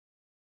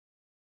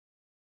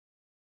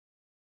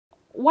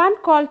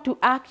One call to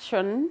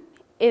action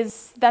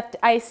is that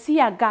I see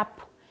a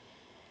gap,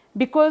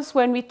 because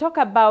when we talk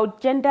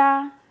about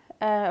gender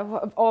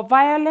or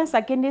violence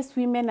against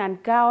women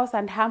and girls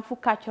and harmful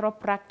cultural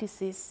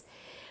practices,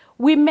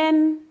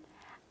 women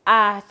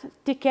are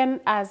taken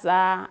as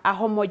a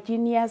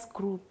homogeneous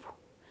group,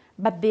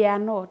 but they are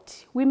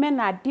not. Women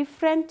are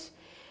different.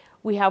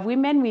 We have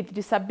women with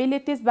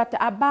disabilities, but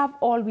above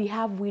all, we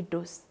have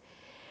widows.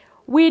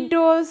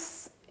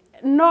 Widows,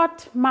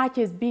 not much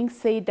is being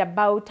said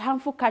about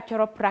harmful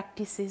cultural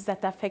practices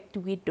that affect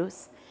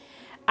widows.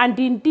 And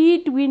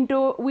indeed,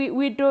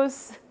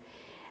 widows,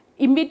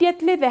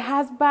 immediately the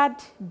husband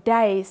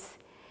dies,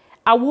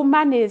 a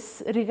woman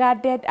is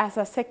regarded as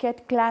a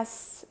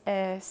second-class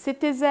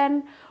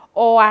citizen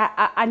or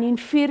an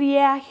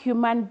inferior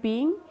human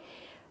being.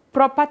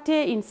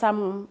 Property in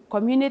some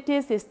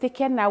communities is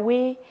taken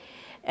away.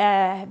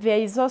 There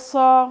is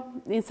also,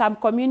 in some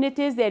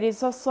communities, there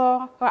is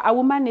also,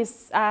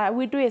 a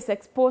widow is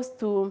exposed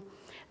to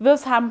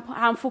those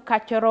harmful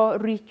cultural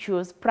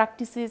rituals,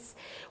 practices,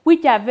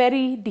 which are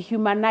very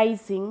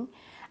dehumanizing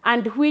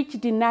and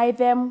which deny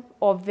them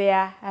of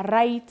their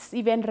rights,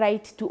 even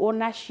right to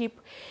ownership.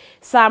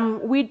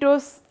 Some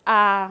widows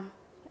are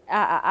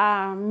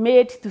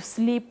made to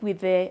sleep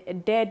with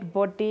a dead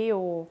body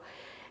or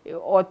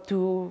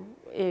to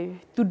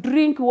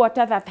drink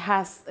water that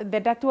has, the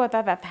dirty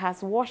water that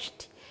has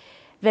washed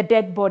the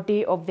dead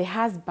body of the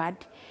husband,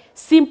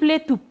 simply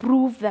to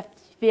prove that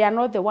they are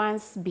not the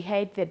ones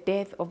behind the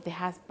death of the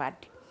husband.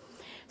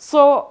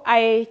 So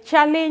I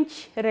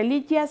challenge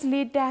religious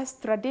leaders,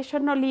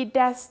 traditional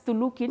leaders to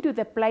look into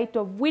the plight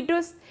of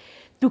widows,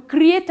 to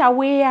create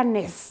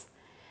awareness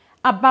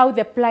about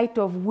the plight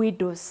of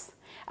widows.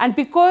 And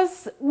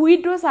because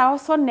widows are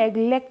also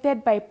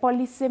neglected by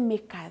policy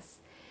makers,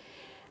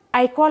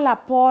 I call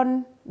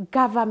upon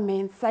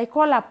governments, I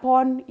call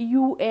upon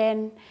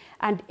UN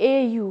and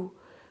AU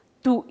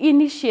to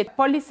initiate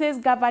policies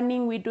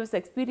governing widows'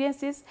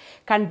 experiences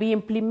can be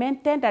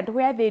implemented, and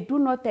where they do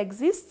not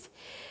exist,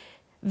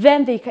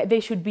 then they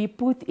should be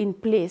put in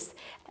place.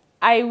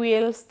 I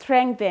will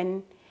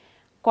strengthen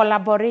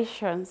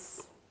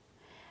collaborations,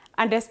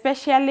 and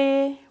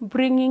especially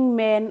bringing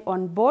men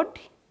on board.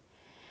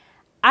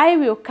 I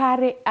will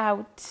carry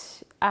out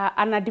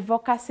an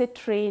advocacy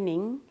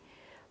training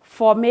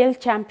for male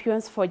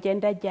champions for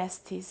gender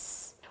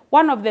justice.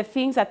 One of the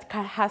things that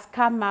has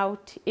come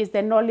out is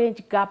the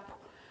knowledge gap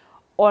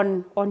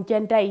on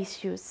gender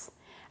issues,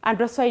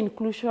 and also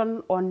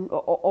inclusion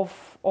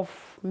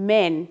of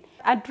men.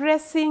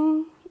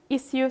 Addressing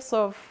issues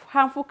of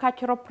harmful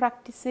cultural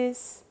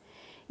practices,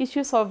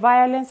 issues of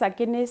violence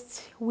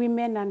against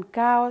women and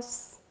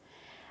girls,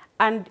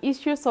 and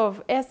issues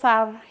of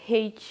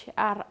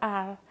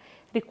SRHRR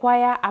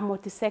require a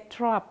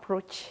multisectoral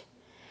approach.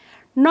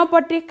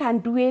 Nobody can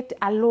do it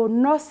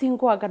alone. No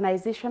single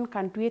organization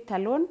can do it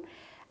alone.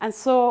 And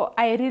so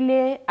I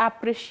really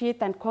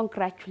appreciate and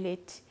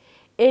congratulate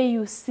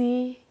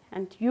AUC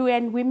and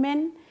UN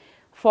Women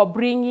for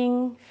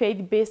bringing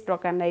faith-based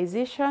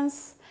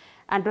organizations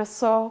and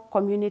also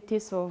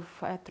communities of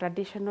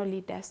traditional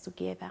leaders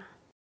together.